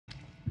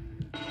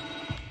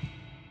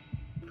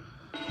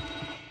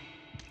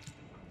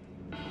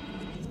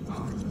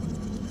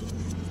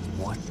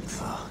What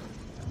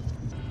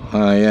the?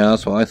 Yeah,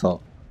 that's what I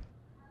thought.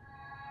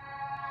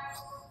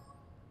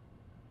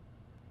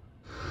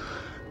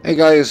 Hey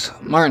guys,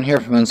 Martin here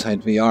from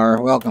Inside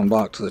VR. Welcome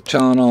back to the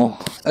channel.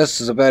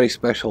 This is a very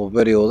special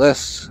video.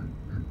 This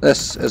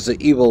is The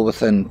Evil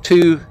Within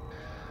 2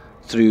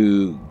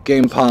 through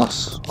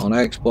Gamepass on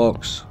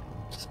Xbox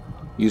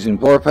using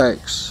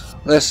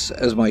VORPx. This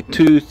is my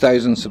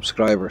 2,000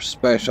 subscribers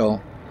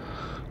special.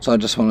 So I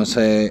just want to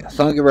say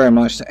thank you very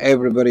much to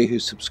everybody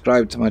who's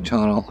subscribed to my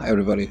channel,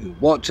 everybody who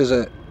watches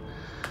it.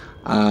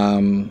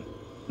 It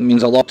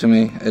means a lot to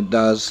me, it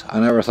does. I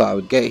never thought I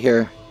would get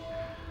here,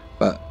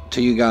 but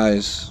to you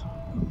guys,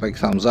 big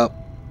thumbs up.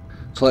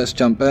 So let's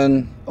jump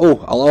in. Oh,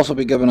 I'll also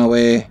be giving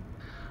away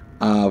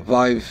a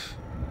Vive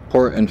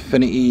Port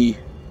Infinity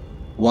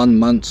 1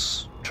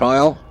 month's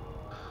trial.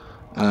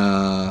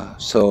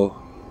 So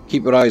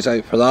keep your eyes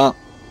out for that.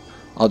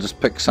 I'll just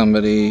pick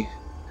somebody,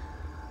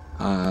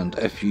 and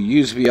if you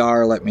use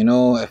VR, let me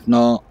know. If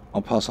not,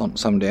 I'll pass on to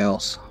somebody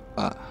else.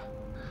 But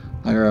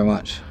thank you very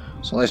much.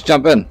 So let's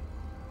jump in.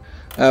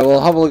 We'll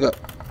have a look at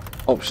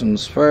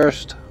options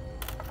first.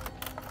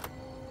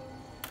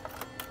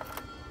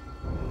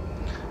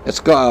 It's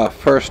got a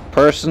first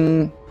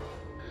person,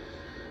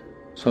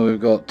 so we've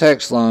got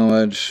text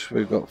language,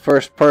 we've got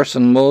first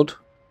person mode,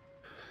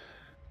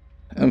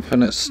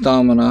 infinite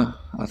stamina.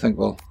 I think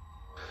we'll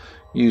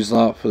use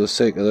that for the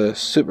sake of the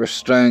super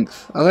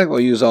strength. I think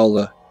we'll use all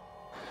the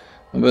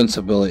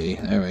invincibility.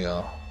 There we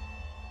go.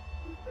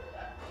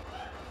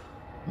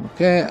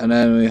 Okay, and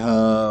then we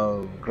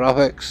have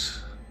graphics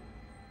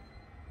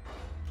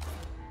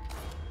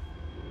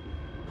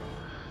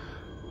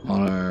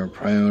on our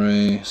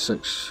primary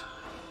 6.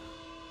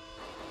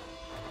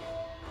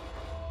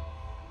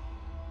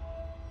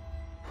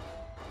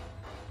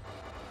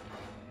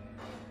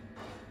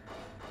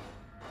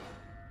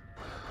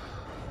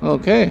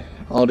 Okay,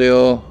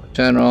 audio,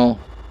 general.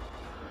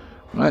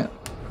 Right,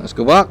 let's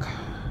go back.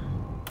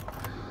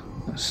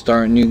 Let's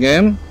start a new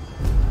game.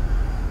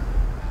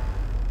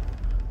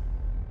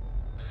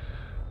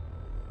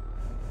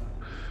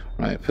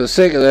 Right, for the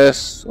sake of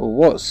this,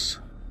 what's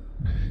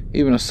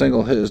even a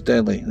single hit is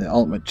deadly. The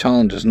ultimate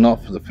challenge is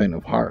not for the faint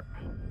of heart.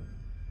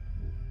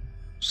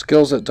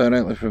 Skills that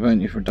directly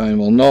prevent you from dying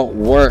will not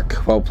work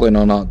while playing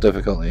on that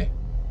difficulty.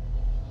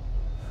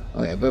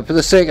 Okay, but for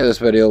the sake of this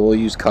video, we'll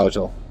use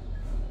casual.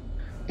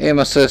 Aim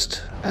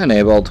assist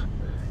enabled,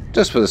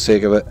 just for the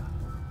sake of it.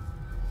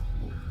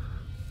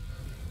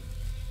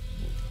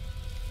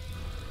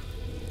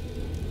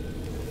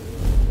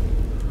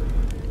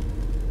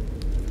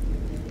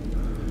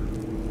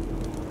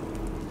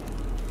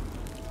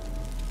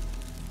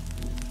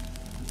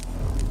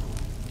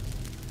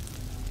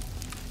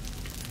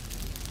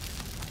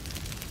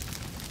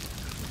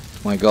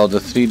 My god, the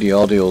 3D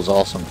audio is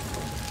awesome.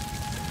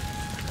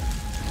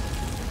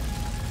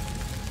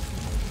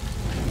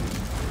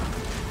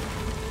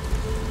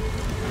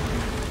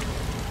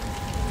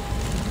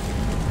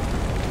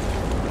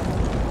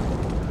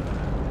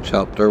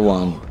 Chapter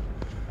 1.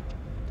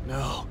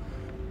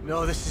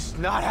 No, this is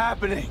not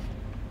happening.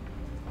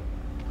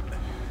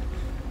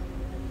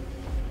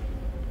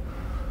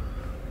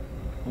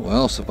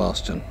 Well,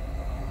 Sebastian,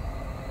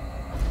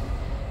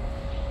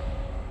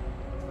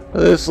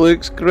 this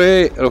looks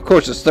great. And of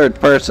course it's third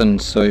person,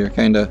 so you're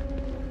kinda...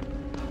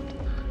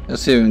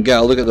 Let's see if we can get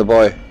a look at the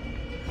boy.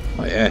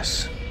 Oh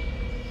yes.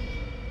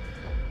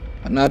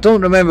 And I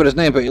don't remember his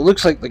name, but he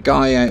looks like the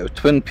guy out of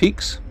Twin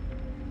Peaks.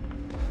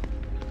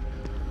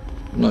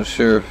 I'm not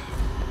sure if...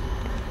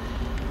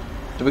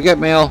 Did we get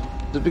mail?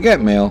 Did we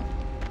get mail?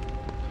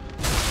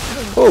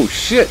 Oh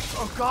shit!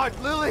 Oh god,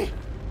 Lily!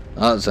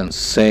 That's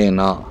insane,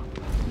 that.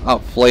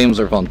 That flames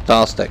are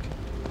fantastic.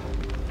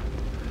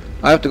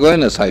 I have to go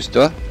in this house,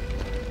 do I?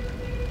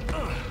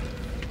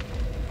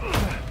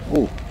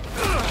 Oh.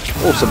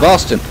 Oh,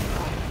 Sebastian.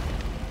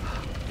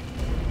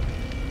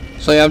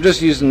 So yeah, I'm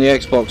just using the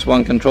Xbox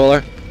One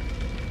controller.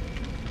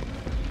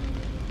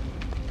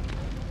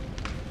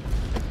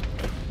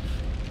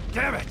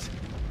 Damn it!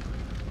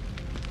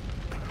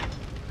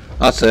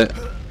 That's it.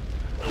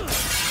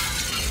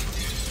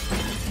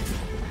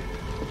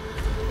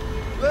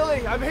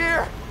 Lily, I'm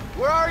here!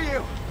 Where are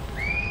you?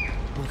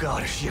 Oh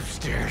god, is she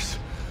upstairs?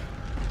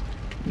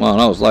 Wow,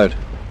 that was loud.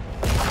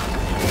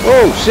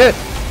 Oh shit!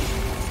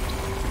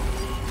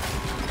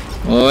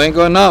 Well, we ain't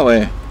going that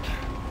way.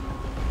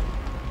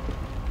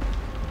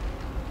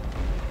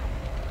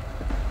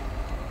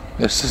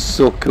 This is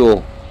so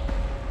cool.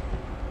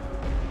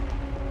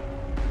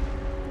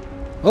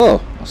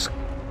 Oh, that's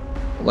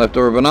a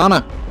leftover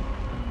banana.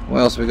 What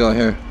else we got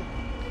here?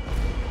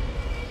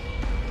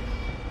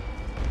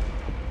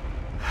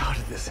 How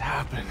did this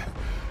happen?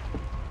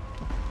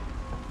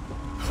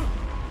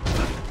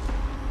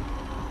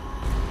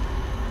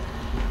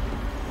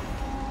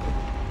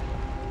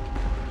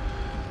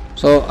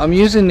 So I'm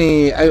using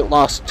the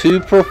Outlast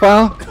 2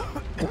 profile.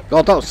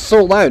 God, that was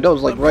so loud. That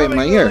was like right in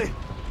my ear.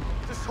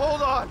 Just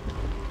hold on.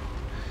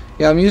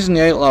 Yeah, I'm using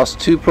the Outlast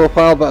 2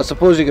 profile, but I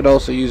suppose you could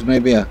also use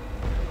maybe a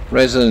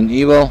Resident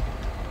Evil.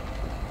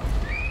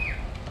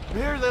 I'm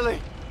here.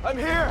 I'm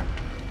here!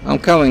 I'm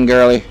coming,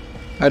 girly.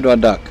 How do I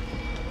duck?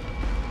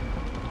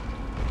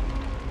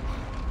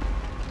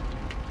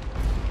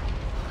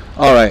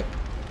 Alright.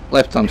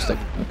 Left thumbstick.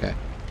 Okay.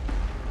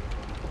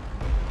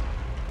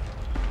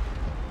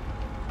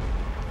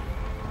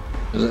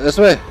 Is it this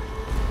way?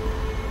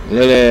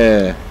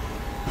 Lily!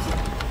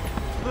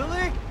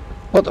 Lily?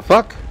 What the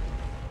fuck?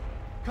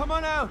 Come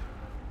on out!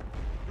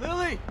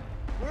 Lily!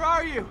 Where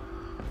are you?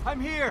 I'm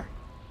here!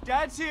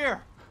 Dad's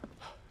here!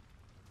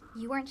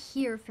 You weren't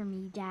here for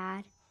me,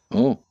 Dad.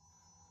 Oh.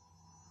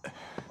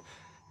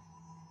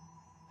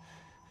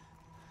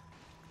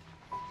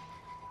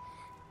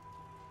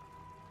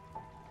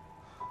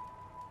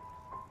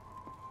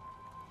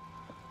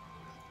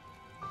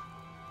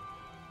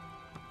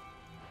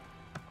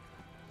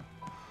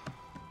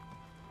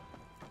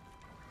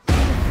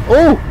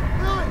 Oh!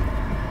 Lily!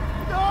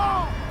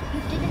 No!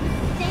 You didn't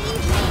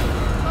save me!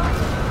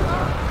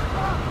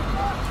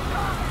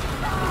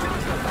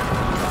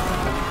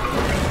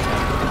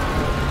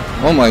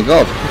 Oh my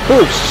god.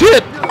 Oh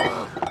shit!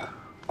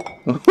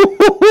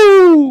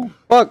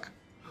 Fuck!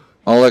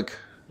 Oh look,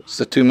 it's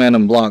the two men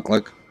in black,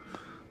 look.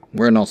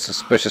 We're not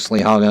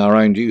suspiciously hanging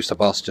around you,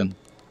 Sebastian.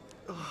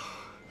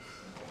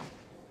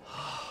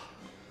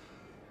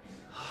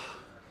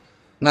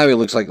 Now he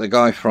looks like the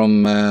guy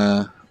from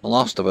The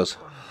Last of Us.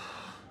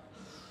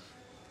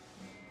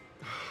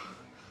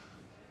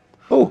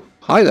 Oh,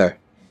 hi there.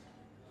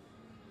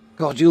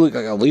 God, you look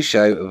like Alicia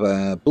out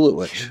of Bullet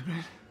Witch.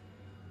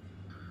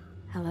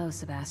 Hello,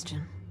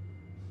 Sebastian.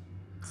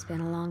 It's been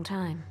a long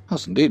time.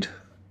 Yes, indeed.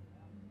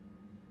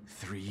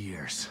 3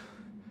 years.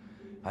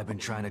 I've been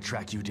trying to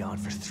track you down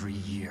for 3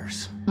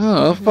 years.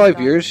 Oh, 5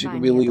 years, you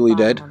can be legally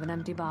dead. Of an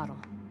empty bottle.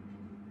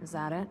 Is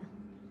that it?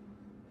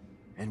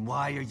 And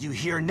why are you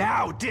here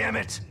now, damn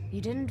it?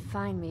 You didn't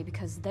find me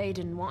because they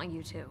didn't want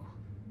you to.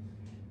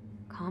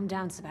 Calm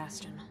down,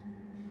 Sebastian.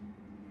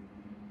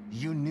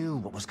 You knew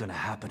what was gonna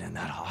happen in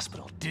that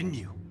hospital, didn't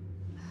you?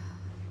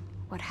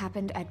 What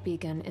happened at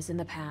Beacon is in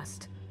the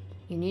past.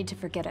 You need to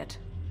forget it.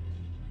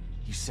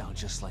 You sound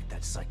just like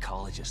that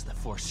psychologist the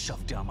Force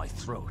shoved down my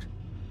throat.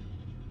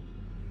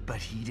 But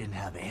he didn't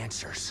have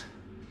answers.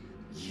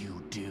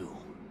 You do.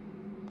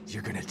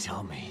 You're gonna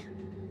tell me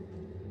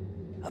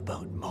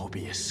about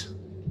Mobius.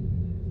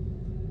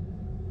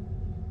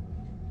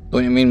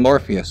 Don't you mean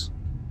Morpheus?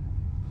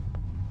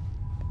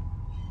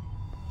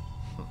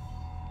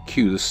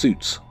 Cue the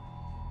suits.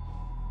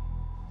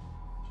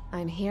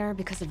 I'm here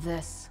because of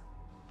this.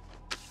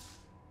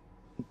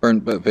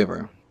 Burnt bit of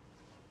paper.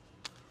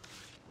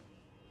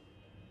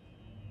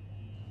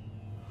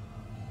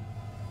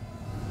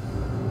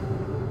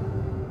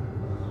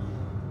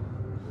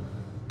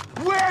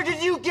 Where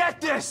did you get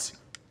this?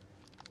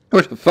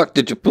 Where the fuck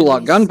did you pull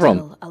that He's gun from?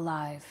 still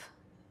alive.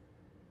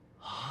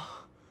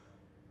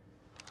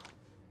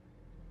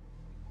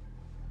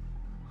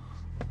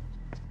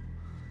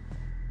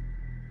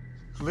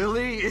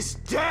 Lily is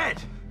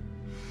dead!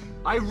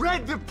 I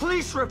read the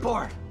police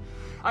report!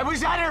 I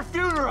was at her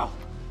funeral!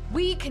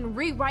 We can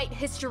rewrite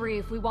history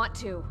if we want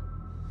to.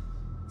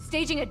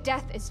 Staging a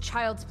death is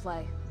child's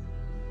play.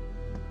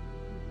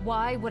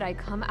 Why would I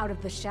come out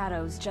of the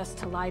shadows just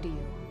to lie to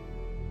you?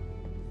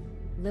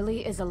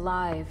 Lily is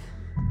alive,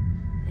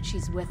 and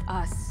she's with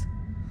us.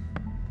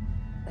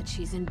 But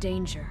she's in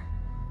danger.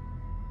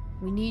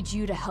 We need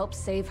you to help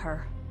save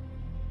her.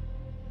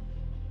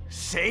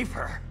 Save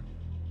her?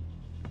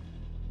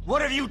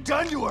 What have you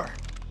done to her?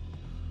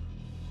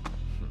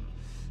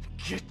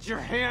 Get your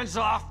hands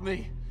off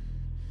me!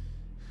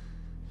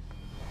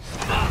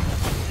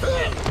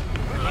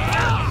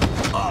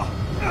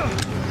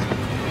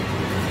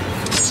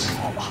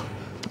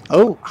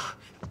 Oh.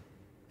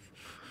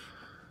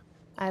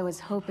 I was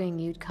hoping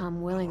you'd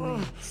come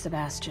willingly,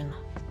 Sebastian.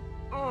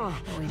 But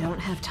we don't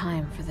have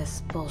time for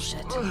this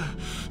bullshit.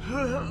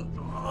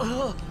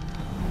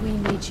 We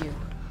need you.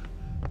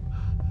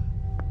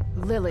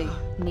 Lily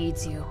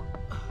needs you.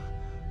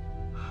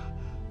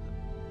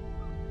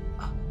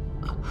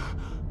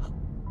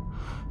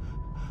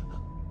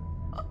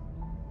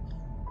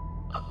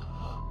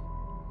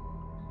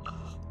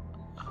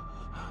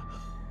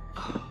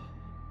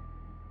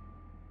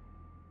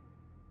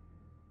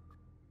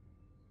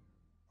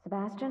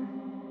 Sebastian?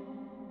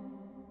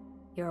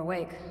 You're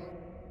awake.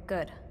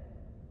 Good.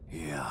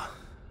 Yeah.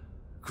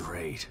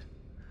 Great.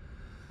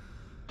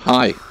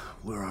 Hi.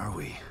 Where are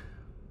we?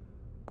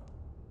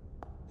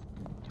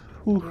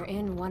 You're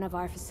in one of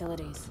our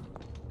facilities.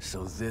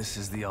 So this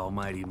is the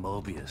almighty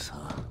Mobius,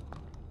 huh?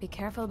 Be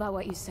careful about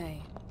what you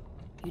say.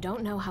 You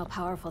don't know how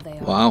powerful they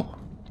are. Wow.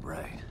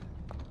 Right.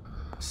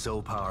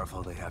 So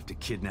powerful they have to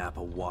kidnap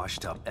a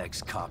washed-up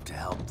ex-cop to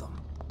help them.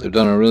 They've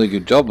done a really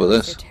good job with Your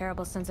this.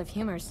 terrible sense of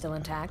humor is still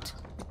intact.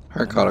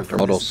 Her character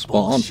model's spot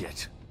on.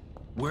 Bullshit.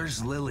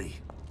 Where's Lily?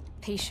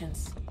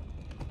 Patience.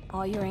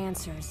 All your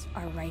answers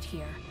are right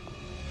here.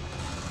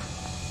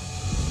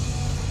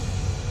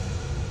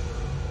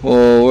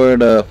 Oh, where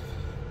the...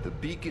 The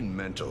Beacon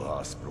Mental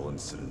Hospital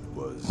incident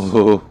was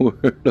Oh,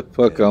 where the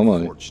fuck an am I?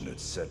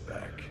 unfortunate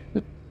setback.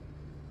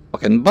 Fuck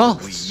fucking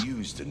baths. We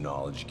used the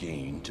knowledge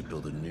gained to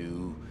build a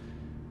new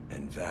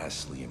and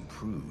vastly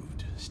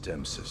improved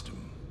STEM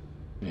system.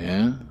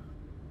 Yeah.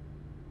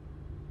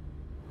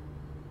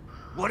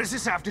 What does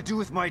this have to do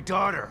with my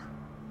daughter?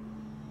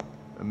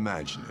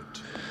 Imagine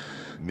it.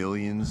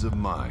 Millions of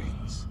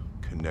minds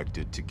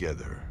connected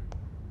together.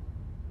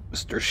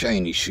 Mr.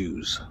 Shiny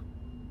Shoes.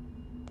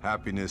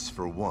 Happiness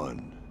for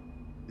one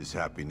is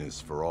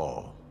happiness for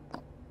all.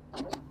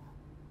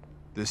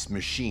 This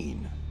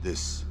machine,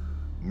 this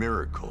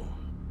miracle,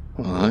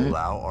 will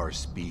allow our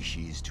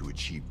species to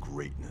achieve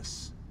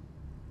greatness.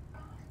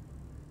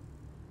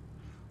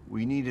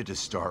 We needed to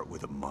start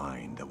with a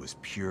mind that was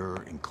pure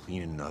and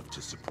clean enough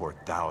to support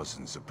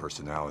thousands of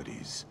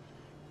personalities.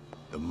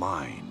 The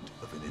mind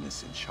of an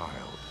innocent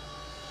child.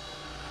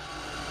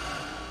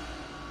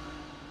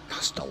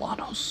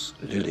 Castellanos,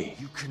 Lily.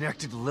 You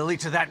connected Lily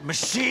to that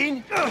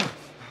machine?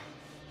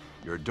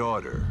 Your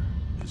daughter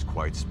is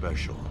quite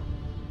special.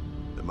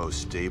 The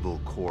most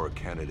stable core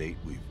candidate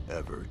we've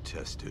ever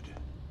tested.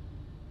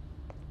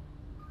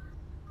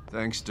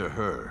 Thanks to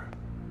her,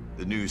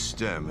 the new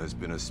STEM has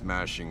been a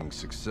smashing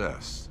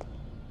success.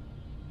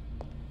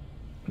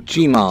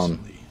 G-Man.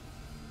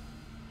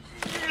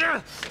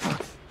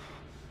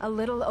 A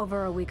little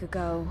over a week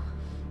ago,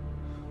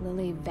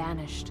 Lily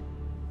vanished.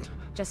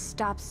 Just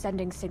stopped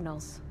sending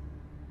signals.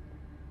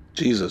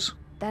 Jesus.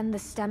 Then the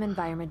STEM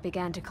environment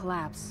began to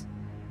collapse.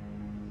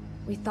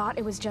 We thought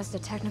it was just a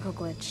technical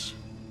glitch.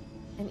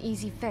 An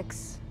easy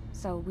fix,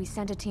 so we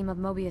sent a team of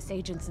Mobius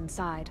agents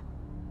inside.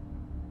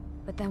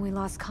 But then we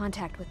lost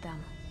contact with them,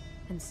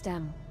 and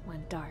STEM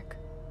went dark.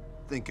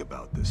 Think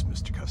about this,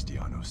 Mr.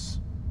 Castellanos.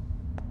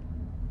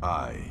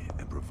 I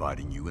am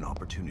providing you an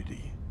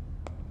opportunity.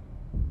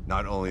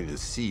 Not only to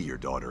see your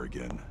daughter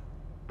again,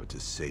 but to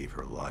save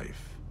her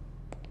life.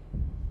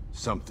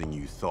 Something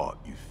you thought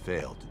you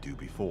failed to do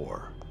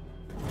before.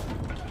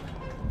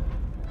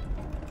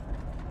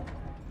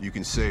 You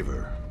can save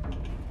her,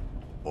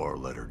 or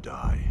let her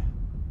die.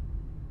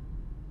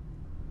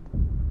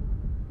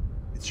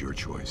 It's your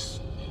choice.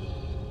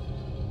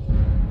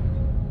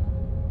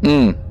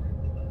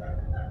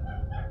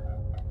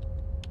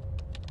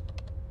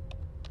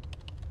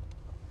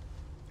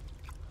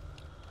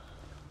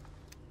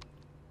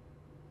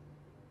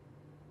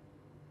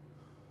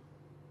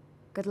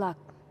 Good luck,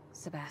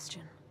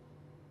 Sebastian.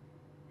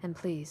 And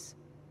please,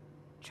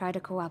 try to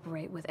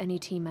cooperate with any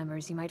team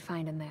members you might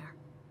find in there.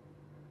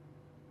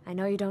 I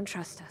know you don't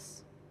trust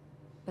us,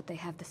 but they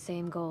have the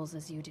same goals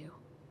as you do.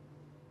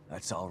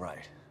 That's all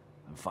right.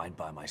 I'm fine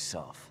by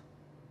myself.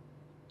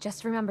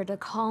 Just remember to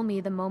call me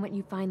the moment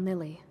you find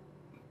Lily,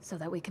 so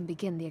that we can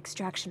begin the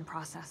extraction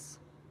process.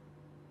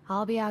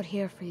 I'll be out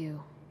here for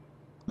you.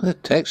 The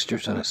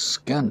textures on his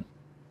skin.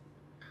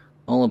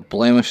 All the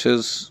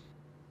blemishes.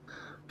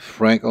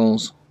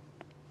 Freckles.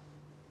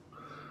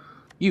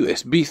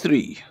 USB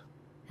 3.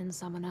 And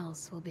someone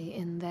else will be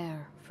in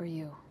there for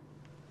you.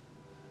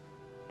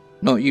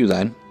 Not you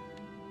then.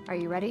 Are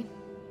you ready?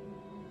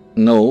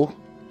 No.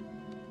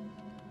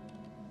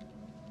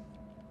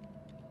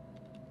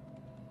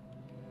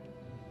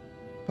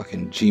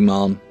 Fucking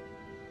G-Man.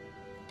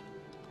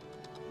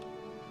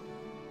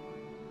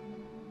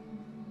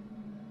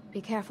 Be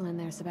careful in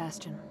there,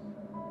 Sebastian.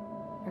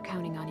 We're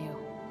counting on you.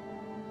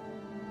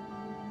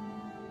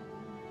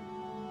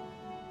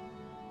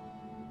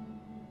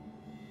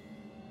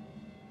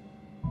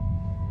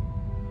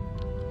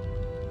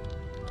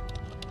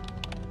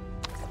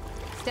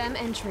 STEM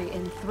entry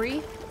in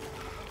 3,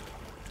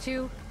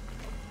 2,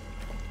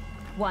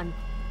 1.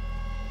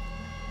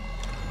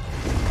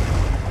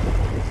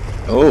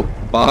 Oh,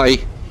 bye.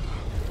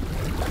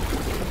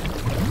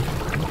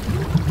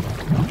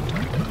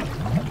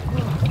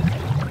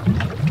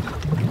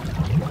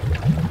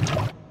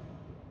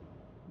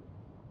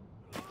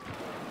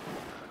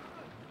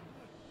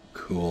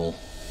 Cool.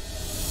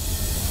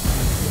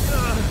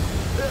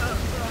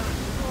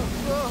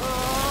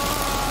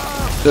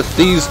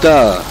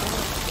 Bethesda.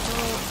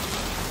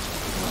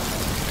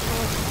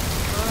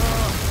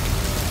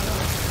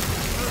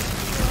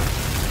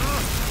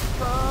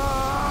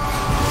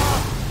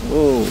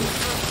 Whoa.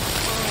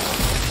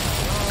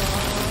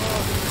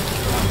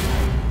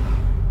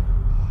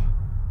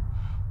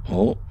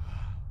 Oh.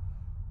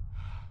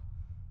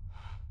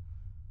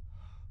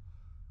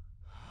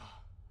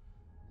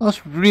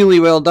 That's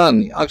really well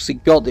done. You actually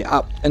got the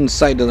app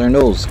inside of their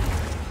nose.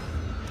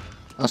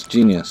 That's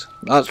genius.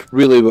 That's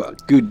really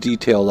good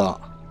detail, that.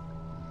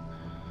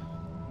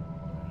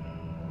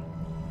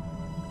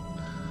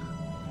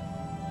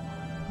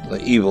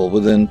 The Evil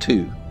Within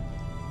 2.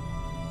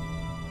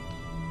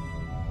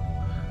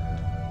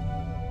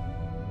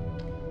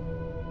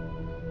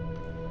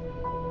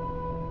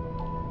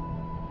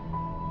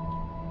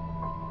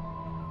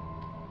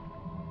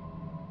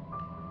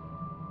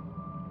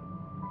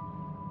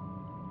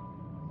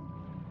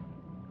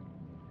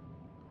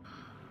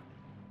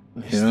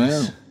 Here I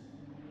am.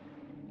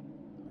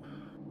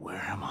 Where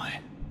am I?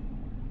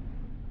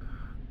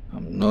 I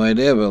have no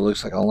idea, but it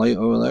looks like a light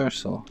over there,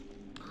 so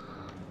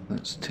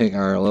let's take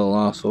our little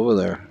ass over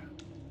there.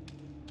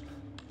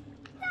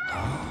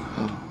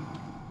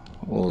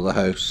 of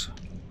the house.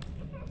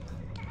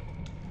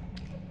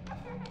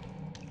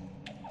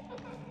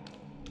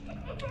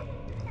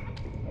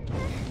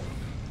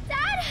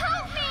 Dad,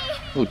 help me!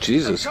 Oh,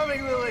 Jesus. I'm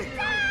coming, Lily.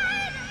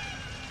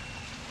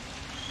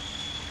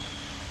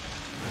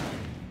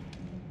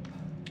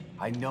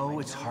 I know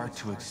it's hard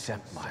to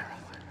accept, Myra,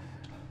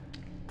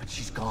 but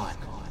she's gone.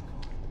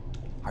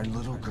 Our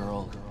little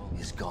girl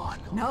is gone.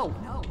 No.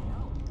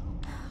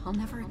 I'll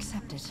never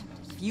accept it.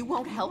 If you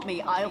won't help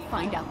me, I'll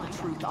find out the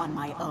truth on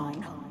my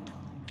own.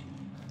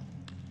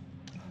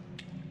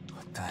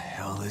 What the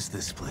hell is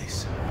this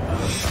place?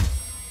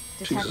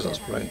 Detective,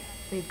 Jesus, right.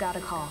 we've got a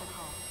call.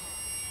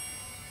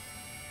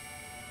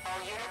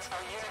 All units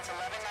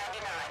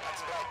 1199.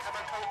 Exploit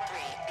cover code 3.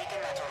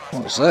 Beacon Metro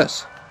Hospital. What's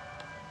this?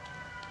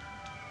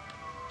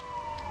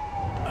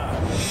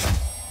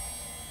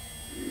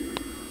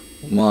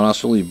 Man,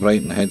 that's really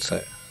bright in the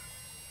headset.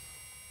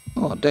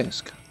 Oh, a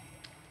desk.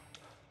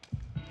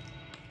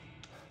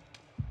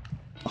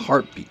 A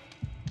heartbeat.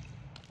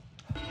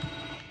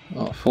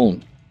 Oh, a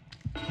phone.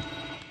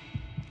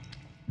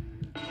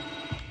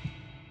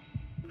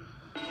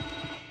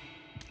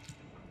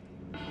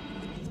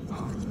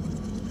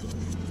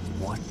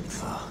 What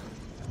the?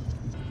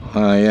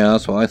 Yeah,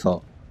 that's what I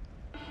thought.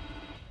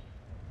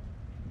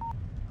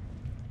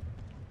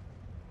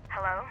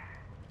 Hello?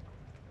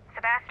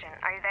 Sebastian,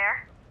 are you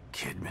there?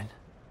 Kidman?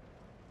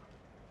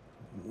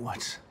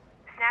 What?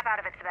 Snap out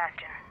of it,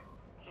 Sebastian.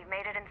 You've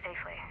made it in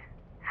safely.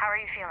 How are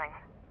you feeling?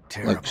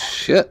 Terrible. Like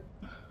shit.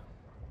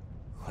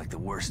 Like the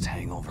worst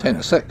hangover 10 to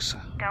ever. 6.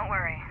 Don't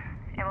worry.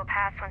 It will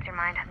pass once your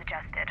mind has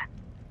adjusted.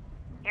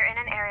 You're in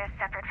an area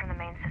separate from the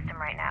main system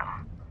right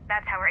now.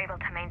 That's how we're able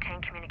to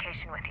maintain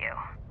communication with you.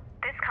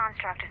 This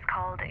construct is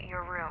called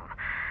your room.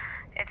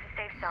 It's a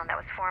safe zone that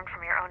was formed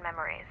from your own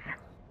memories.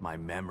 My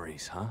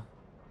memories, huh?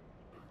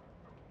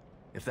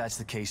 If that's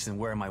the case, then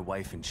where are my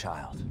wife and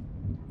child?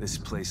 This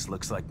place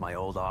looks like my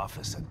old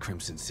office at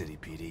Crimson City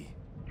PD.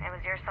 It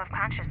was your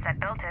subconscious that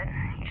built it.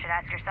 You should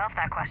ask yourself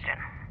that question.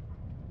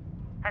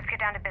 Let's get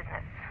down to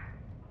business.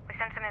 We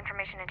sent some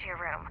information into your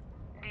room.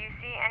 Do you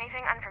see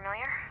anything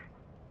unfamiliar?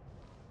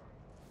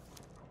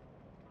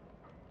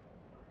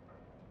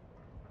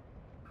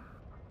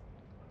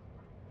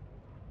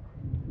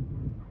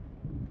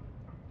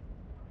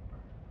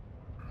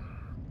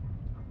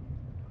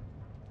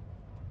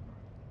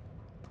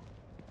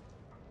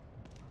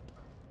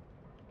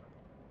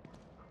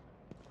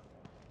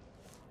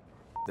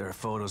 There are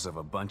photos of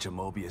a bunch of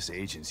Mobius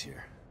agents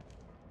here.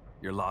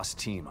 Your lost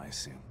team, I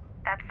assume.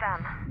 That's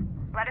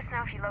them. Let us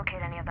know if you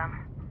locate any of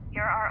them.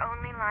 You're our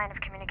only line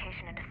of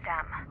communication into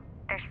STEM.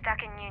 They're stuck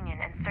in Union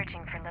and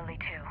searching for Lily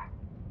too.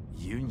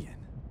 Union?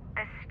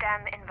 This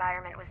STEM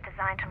environment was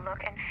designed to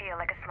look and feel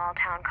like a small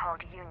town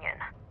called Union.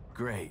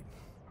 Great.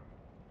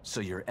 So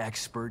your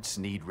experts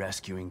need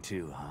rescuing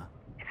too, huh?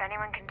 If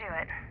anyone can do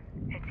it,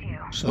 it's you.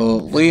 So,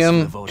 Thanks for the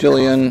Liam, vote of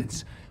Jillian,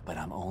 confidence, but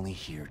I'm only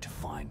here to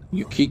find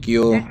There's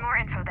Yukikyo, more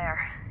info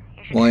there.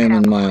 You should Liam, check it out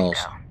and before you Miles.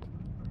 go.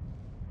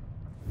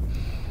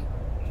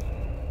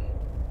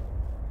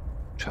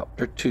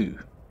 Chapter 2.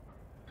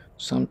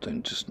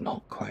 Something just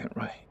not quite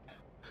right.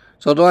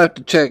 So do I have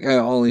to check out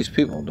all these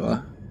people, do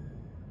I?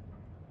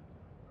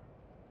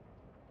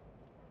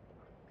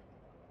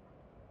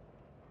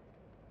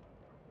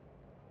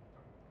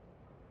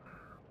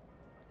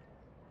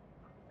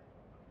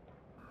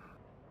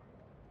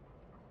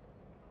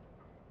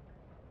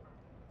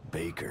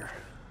 Baker.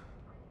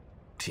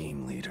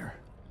 Team leader.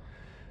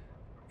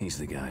 He's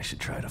the guy I should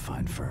try to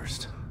find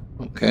first.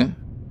 Okay.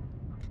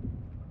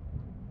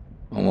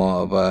 And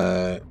what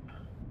about...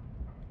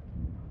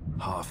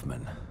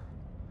 Hoffman.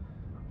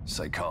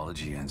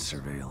 Psychology and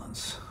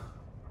surveillance.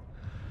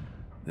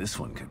 This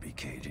one could be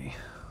cagey.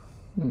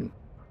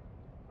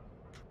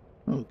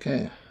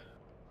 Okay.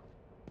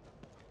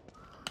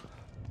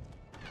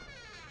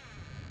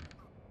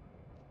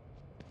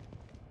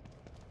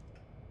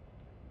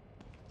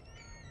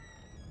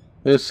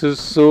 This is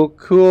so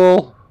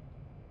cool.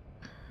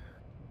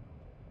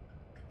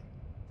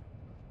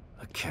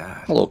 A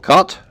cat. Hello,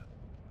 cat.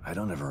 I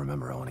don't ever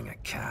remember owning a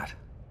cat.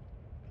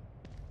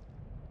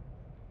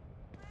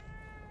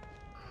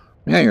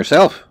 Yeah,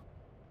 yourself.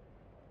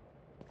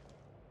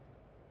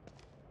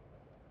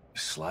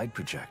 Slide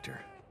projector.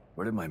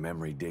 Where did my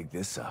memory dig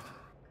this up?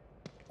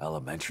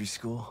 Elementary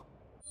school?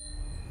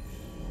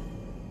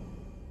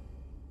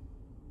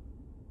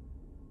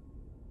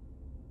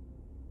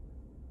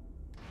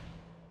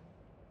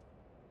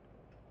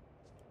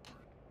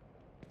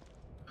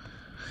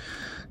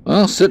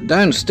 Well, sit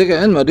down, stick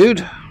it in, my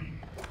dude.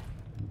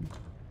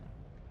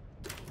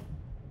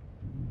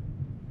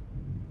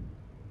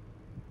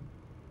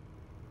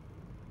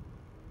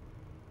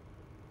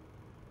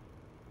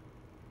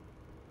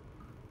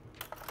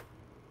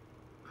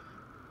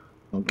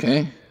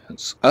 Okay,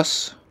 it's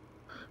us.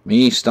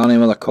 Me standing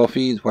with a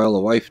coffee while the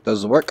wife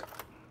does the work.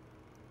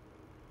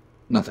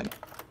 Nothing.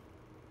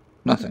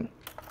 Nothing.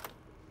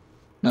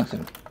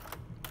 Nothing.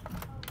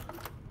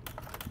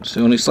 Just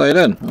only slide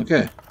in.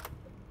 Okay.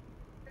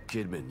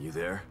 Kidman, you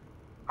there?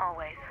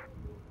 Always.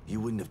 You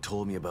wouldn't have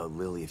told me about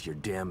Lily if your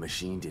damn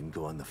machine didn't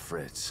go on the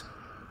fritz.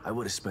 I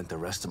would have spent the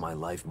rest of my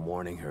life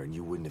mourning her and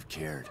you wouldn't have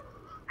cared.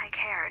 I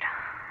cared,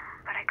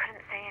 but I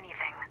couldn't say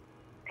anything.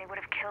 They would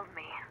have killed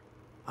me.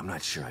 I'm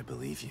not sure I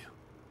believe you.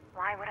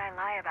 Why would I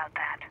lie about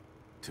that?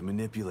 To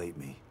manipulate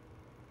me.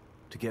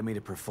 To get me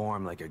to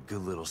perform like a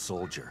good little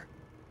soldier.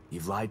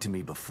 You've lied to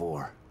me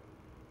before.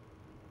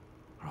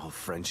 Our whole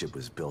friendship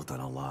was built on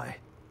a lie.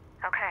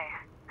 Okay,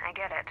 I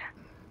get it.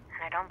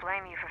 And I don't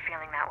blame you for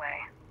feeling that way.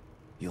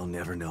 You'll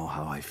never know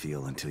how I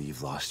feel until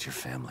you've lost your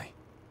family.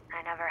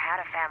 I never had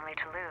a family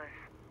to lose.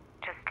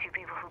 Just two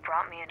people who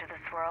brought me into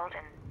this world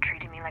and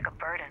treated me like a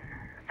burden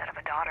instead of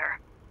a daughter.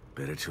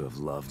 Better to have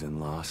loved and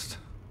lost?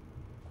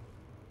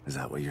 Is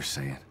that what you're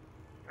saying?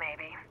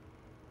 Maybe.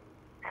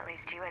 At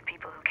least you had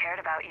people who cared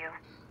about you.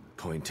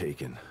 Point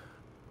taken.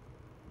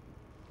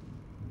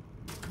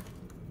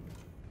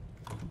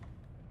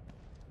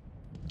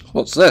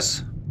 What's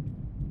this?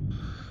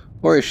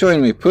 What are you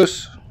showing me,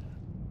 puss?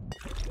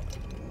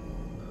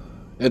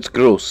 It's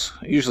gross.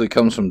 It usually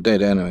comes from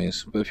dead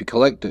enemies, but if you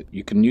collect it,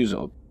 you can use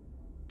it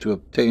to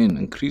obtain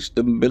increased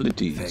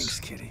abilities. Thanks,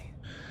 kitty.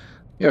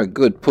 You're a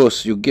good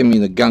puss. You'll give me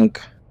the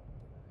gunk.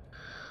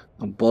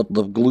 A bottle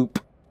of gloop.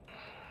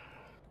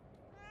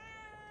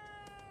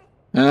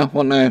 Yeah,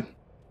 what now?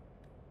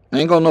 I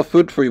ain't got enough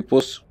food for you,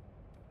 puss.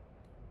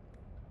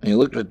 And you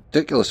look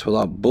ridiculous with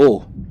that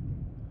bow.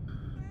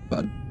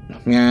 But,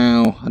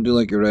 meow, I do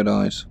like your red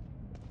eyes.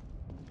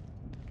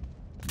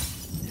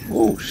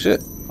 Oh,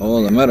 shit.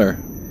 Oh, the mirror.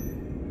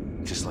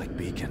 Just like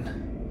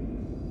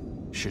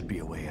Beacon. Should be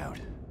a way out.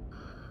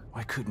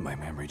 Why couldn't my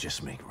memory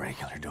just make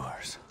regular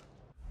doors?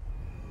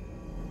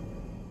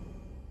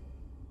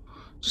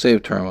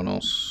 Save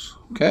terminals.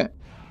 Okay.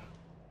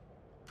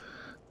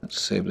 Let's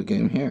save the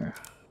game here.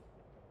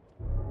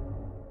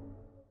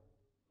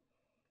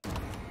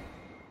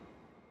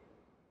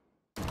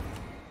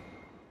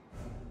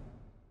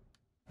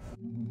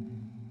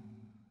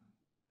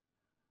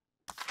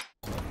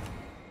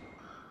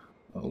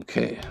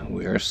 Okay,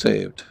 we are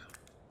saved.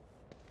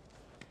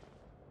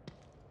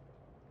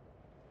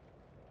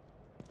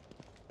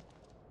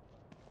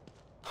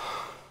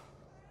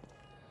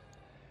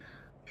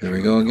 Here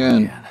we go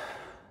again.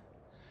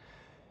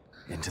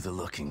 Into the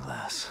looking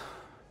glass.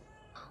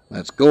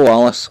 Let's go,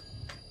 Alice.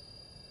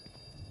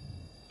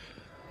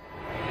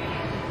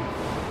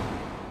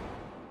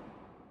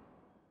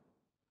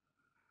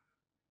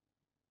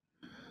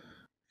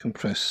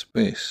 Compress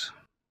space.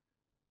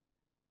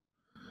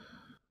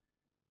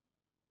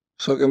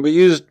 So it can be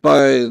used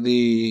by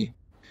the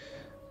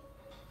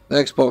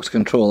Xbox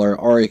controller,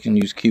 or you can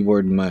use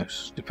keyboard and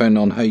mouse,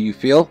 depending on how you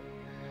feel.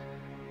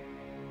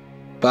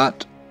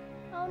 But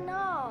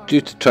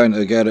due to trying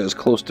to get it as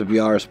close to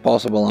VR as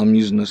possible, I'm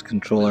using this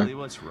controller. Lily,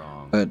 what's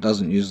wrong? But it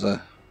doesn't use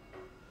the...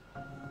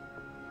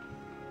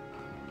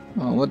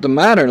 Oh, what the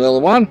matter,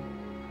 little one?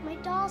 My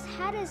doll's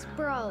head is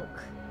broke.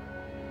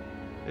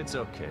 It's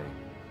okay.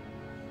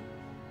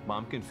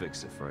 Mom can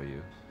fix it for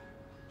you.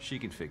 She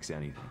can fix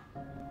anything.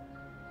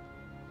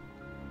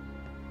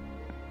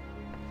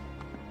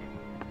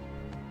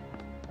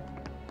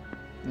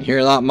 You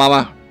hear that,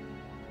 Mama?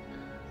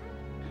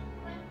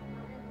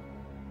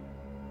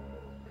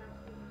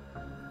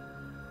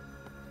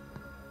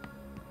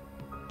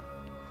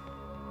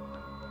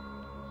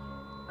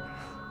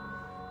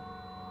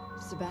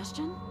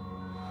 Sebastian?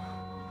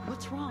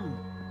 What's wrong?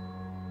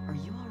 Are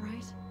you all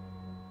right?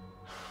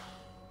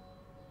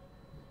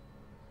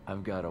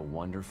 I've got a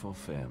wonderful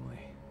family.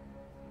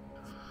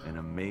 An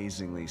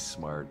amazingly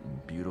smart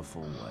and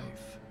beautiful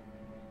wife.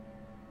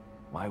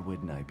 Why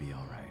wouldn't I be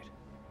all right?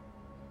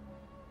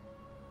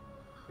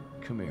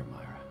 Come here,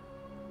 Myra.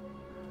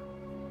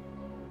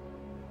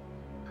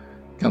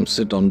 Come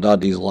sit on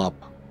Daddy's lap.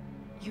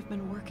 You've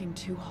been working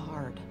too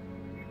hard.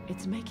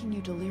 It's making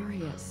you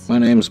delirious. My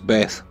name's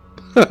Beth.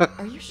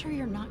 Are you sure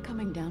you're not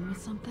coming down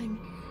with something?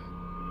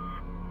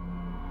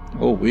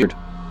 Oh, weird.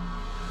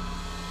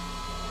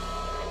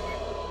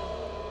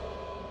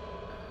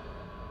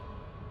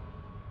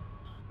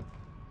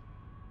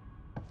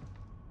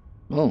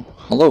 Oh,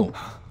 hello.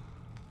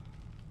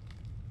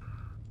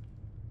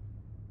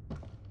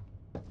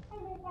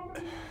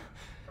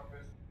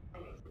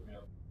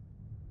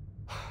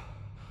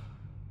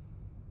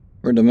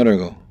 Where'd the mirror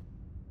go?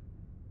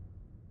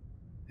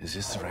 Is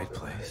this the right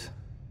place?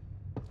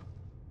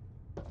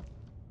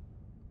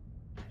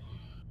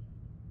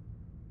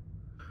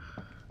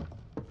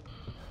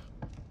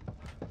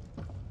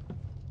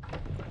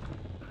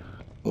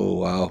 Oh,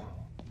 wow.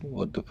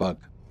 What the fuck?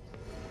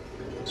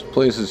 This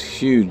place is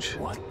huge.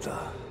 What the?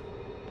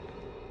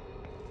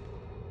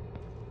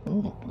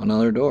 Oh,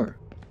 another door.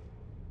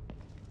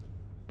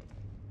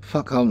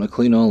 Fuck, having to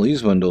clean all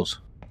these windows.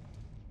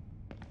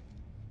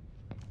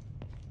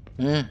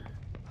 Eh.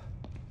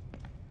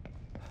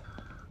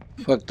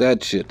 Fuck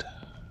that shit.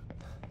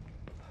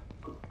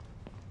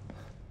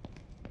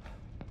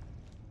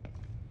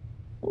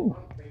 Ooh.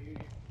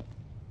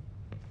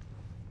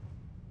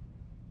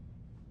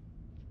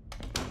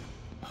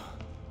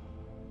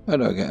 How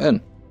do I get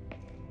in?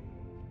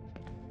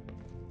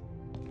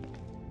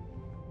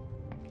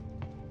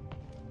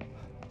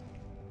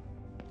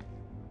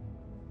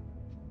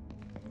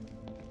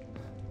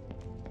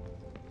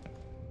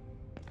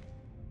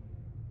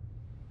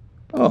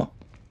 Oh.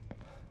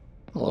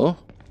 Hello.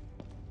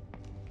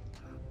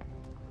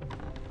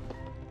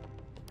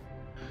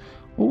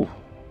 Ooh.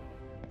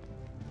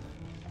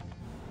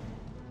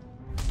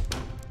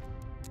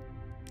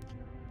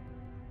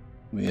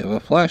 We have a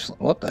flashlight.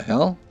 What the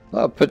hell? Is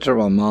that a picture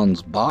of a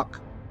man's back?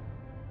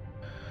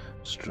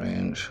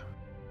 Strange.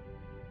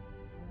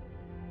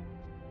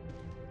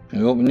 Can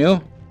you open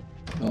you?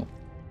 No.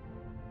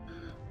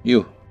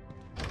 You.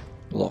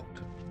 Locked.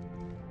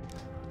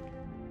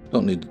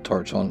 Don't need the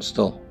torch on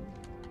still.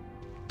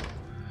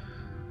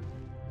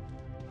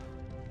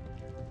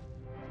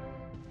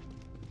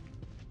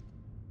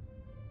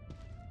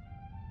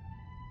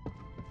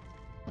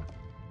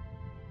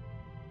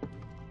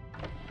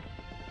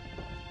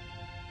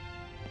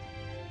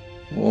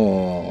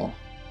 Whoa.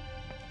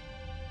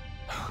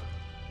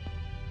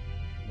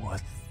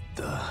 What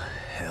the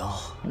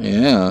hell?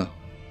 Yeah.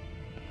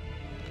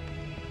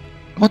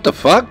 What the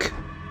fuck?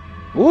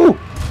 Woo!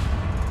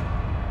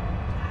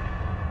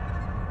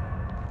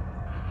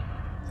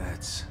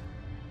 That's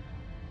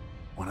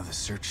one of the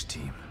search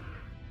team.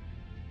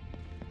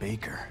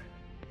 Baker.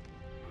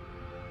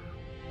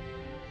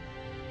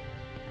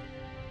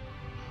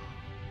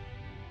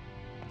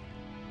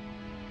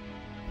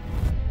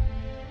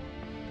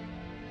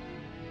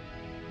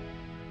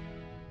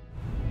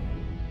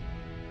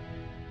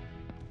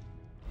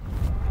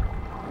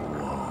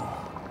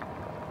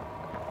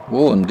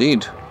 Whoa,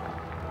 indeed.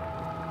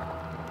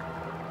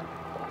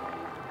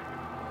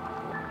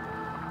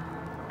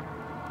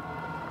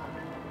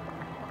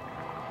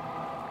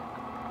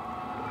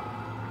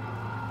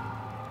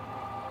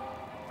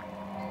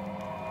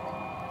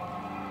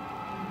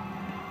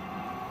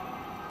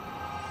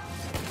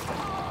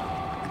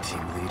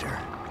 Team leader.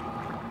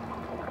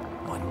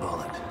 One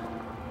bullet.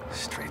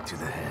 Straight through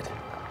the head.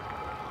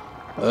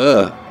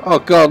 Ugh. Oh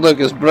god, look,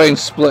 his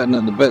brain's splitting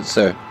into bits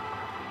there.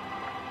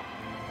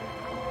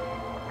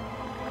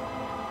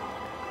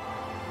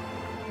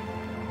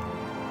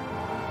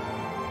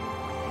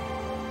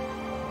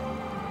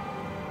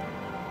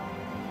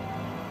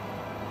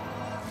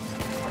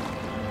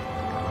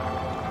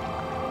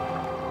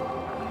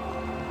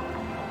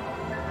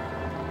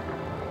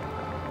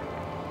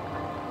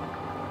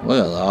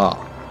 Look at that.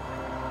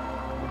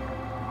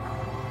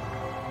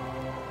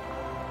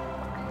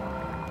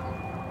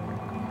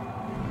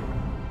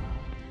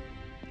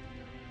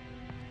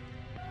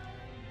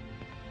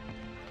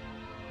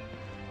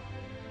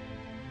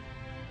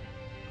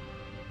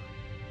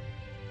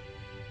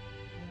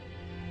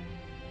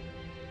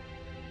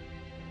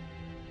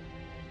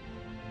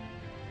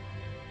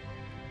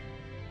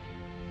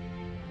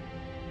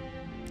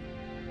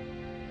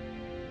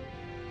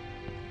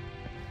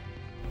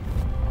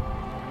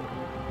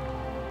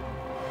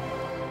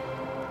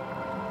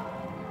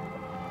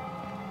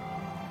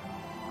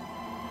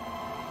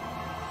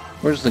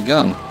 Where's the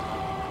gun?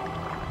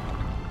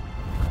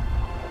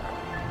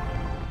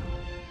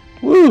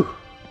 Woo!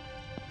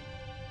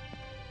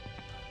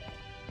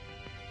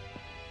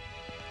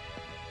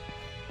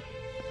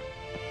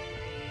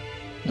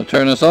 I'll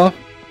turn this off.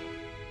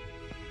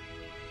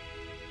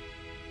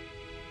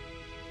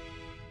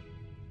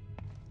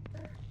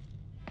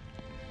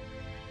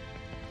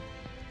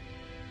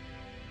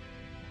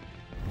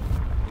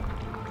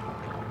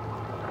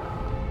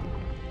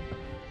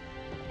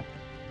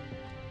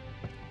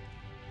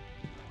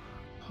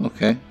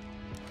 Okay.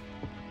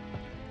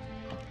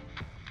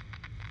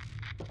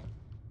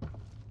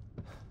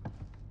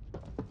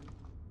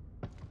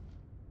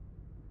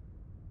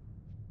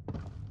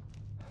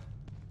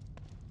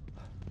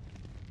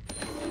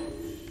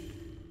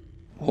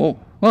 Oh,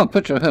 well,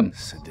 picture of him.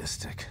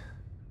 Sadistic.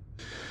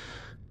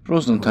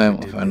 Frozen time, I'll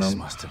Whoever did find this him.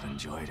 must have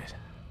enjoyed it.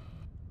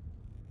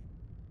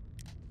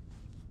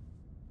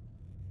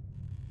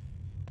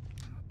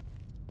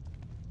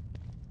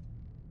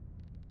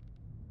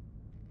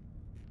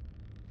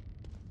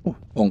 Oh,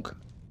 bonk.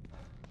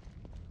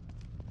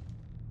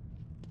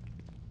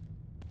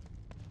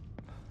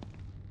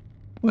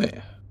 Wait.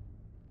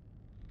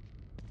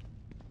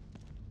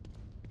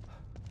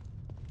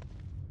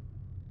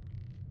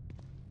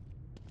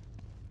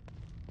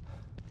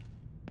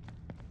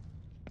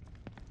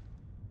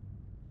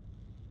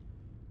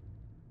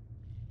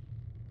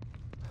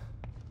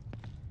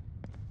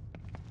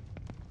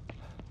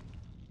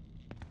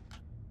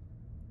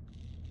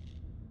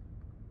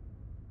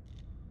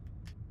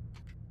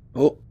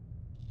 Oh.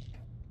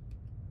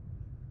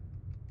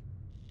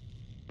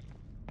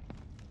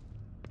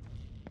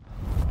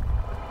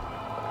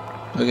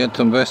 Do I get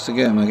to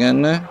investigate him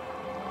again now?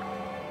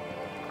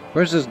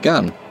 Where's his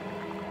gun?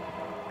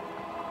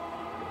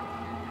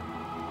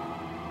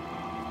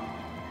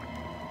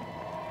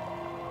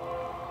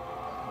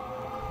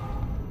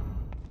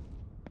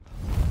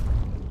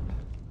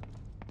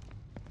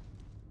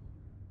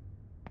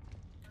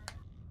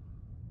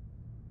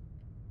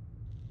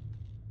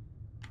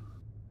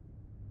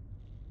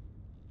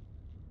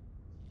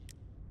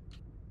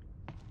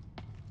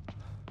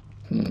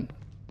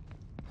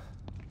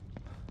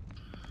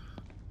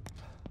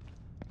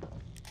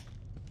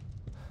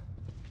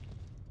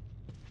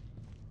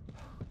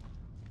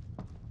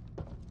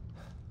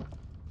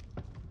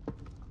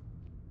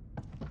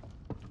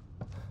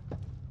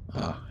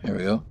 Here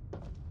we go.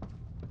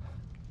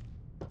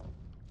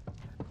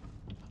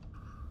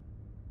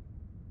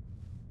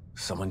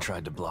 Someone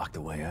tried to block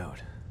the way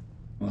out.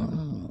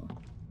 Oh.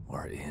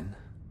 Or in.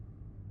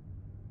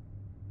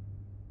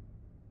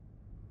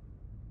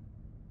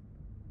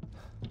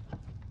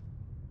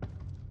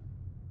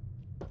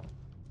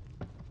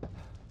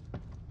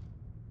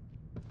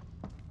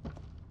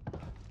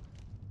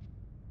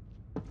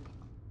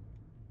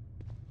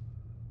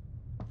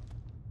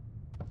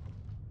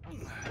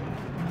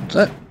 That's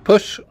it.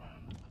 Push.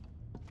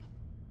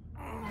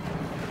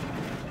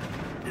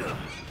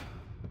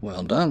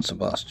 Well done,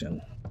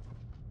 Sebastian.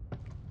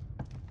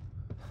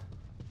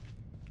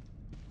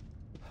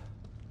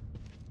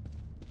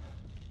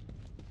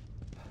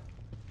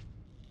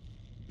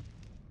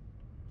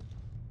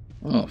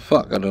 Oh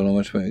fuck, I don't know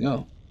which way to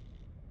go.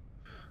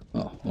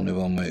 Oh, only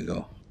one way to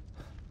go.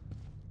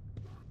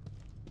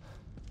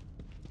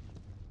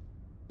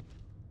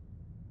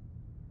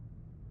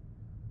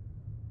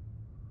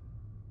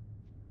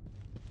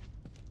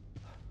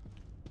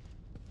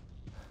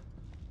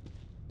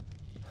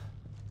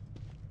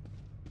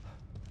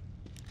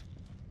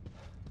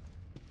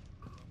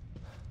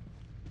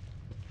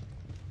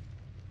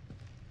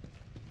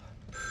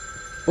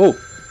 Oh!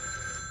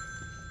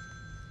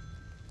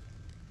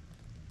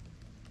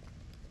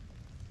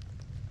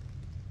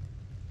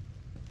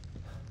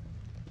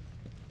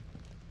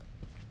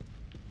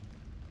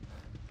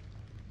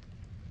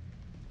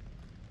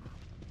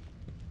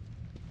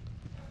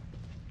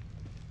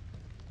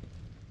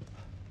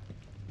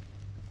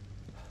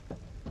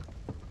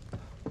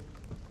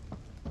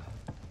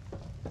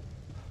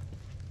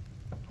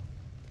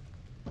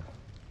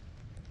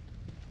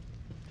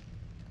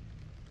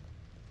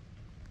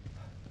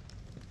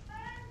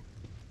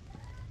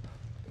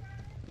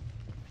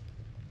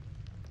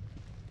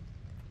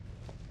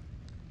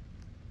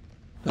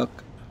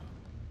 Look.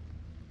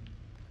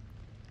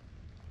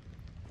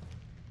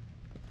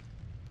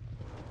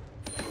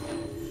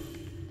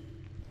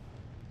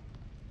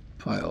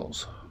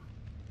 Files.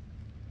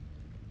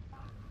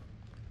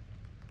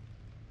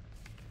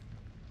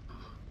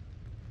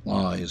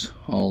 Lies.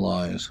 All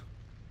lies.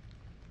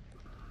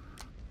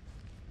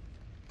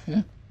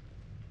 Yeah.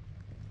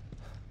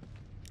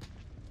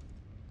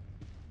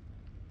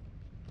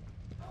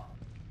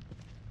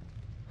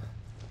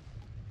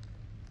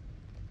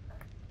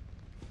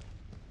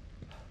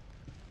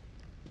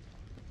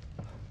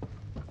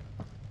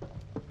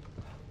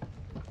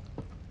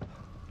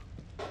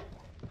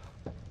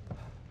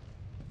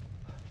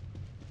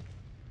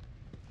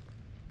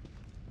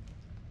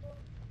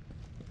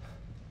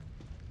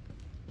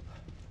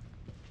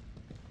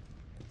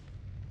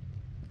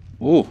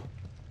 Ooh.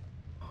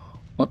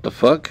 What the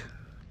fuck?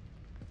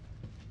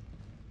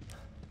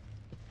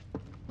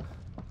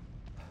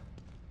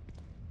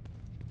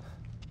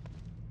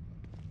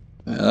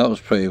 Yeah, that was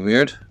pretty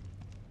weird.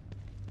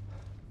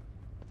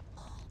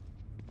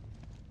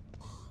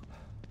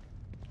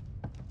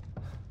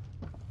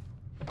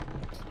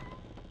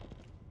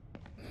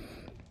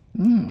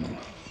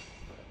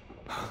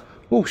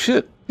 Oh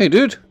shit. Hey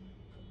dude.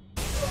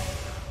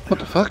 What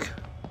the fuck?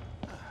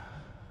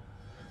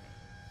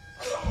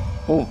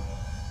 Oh.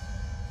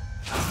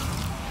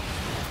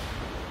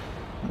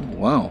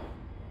 Wow.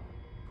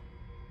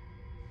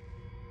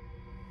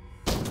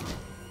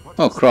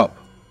 Oh crap.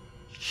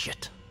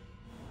 Shit.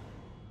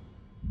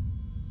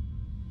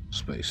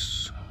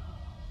 Space.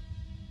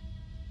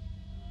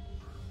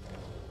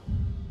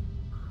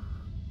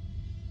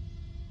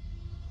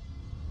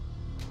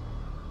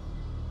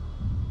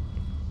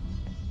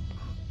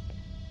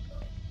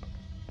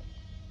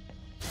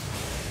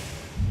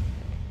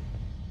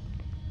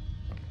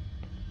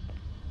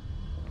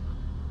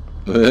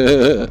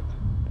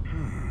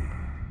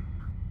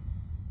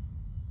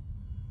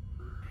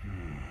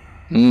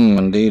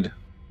 Indeed.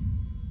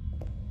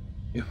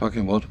 You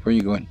fucking what? Where are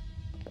you going?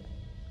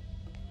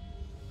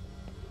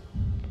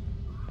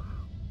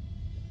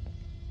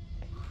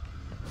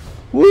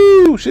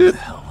 Woo! Shit! What the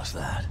hell was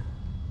that?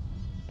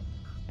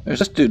 There's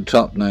this dude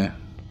top now.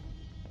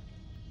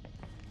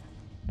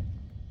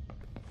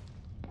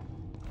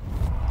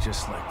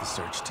 Just like the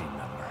search team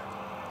member.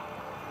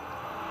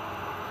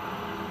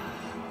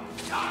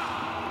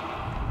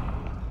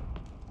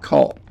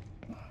 Call.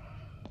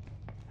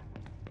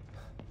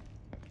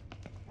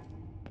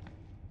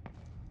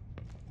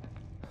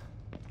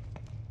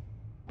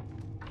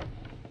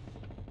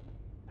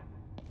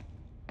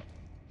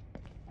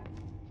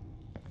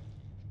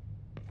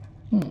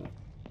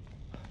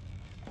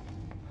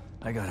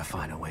 I gotta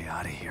find a way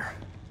out of here.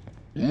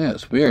 Yeah,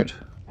 it's weird.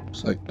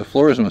 It's like the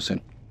floor is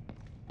missing.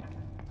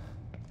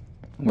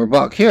 We're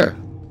back here.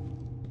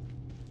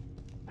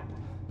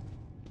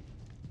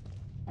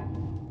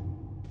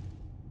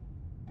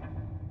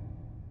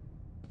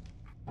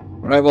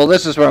 Right, well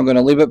this is where I'm going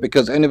to leave it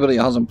because anybody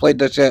who hasn't played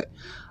this yet,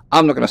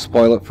 I'm not going to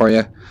spoil it for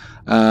you.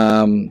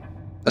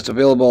 It's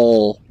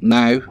available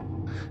now.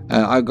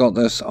 I've got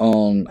this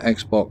on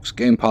Xbox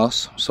Game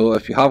Pass, so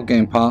if you have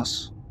Game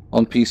Pass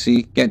on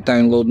PC, get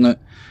downloading it,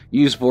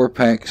 use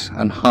VORPx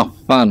and have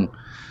fun.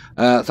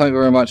 Thank you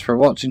very much for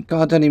watching.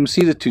 God, I didn't even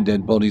see the two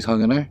dead bodies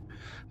hugging there.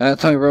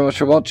 Thank you very much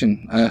for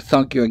watching.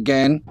 Thank you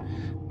again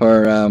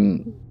for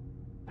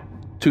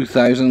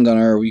 2,000 on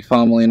our wee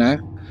family now.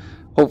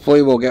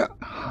 Hopefully we'll get,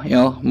 you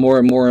know, more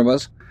and more of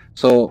us.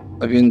 So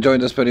if you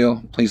enjoyed this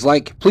video, please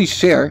like, please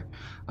share,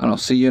 and I'll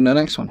see you in the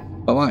next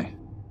one. Bye bye.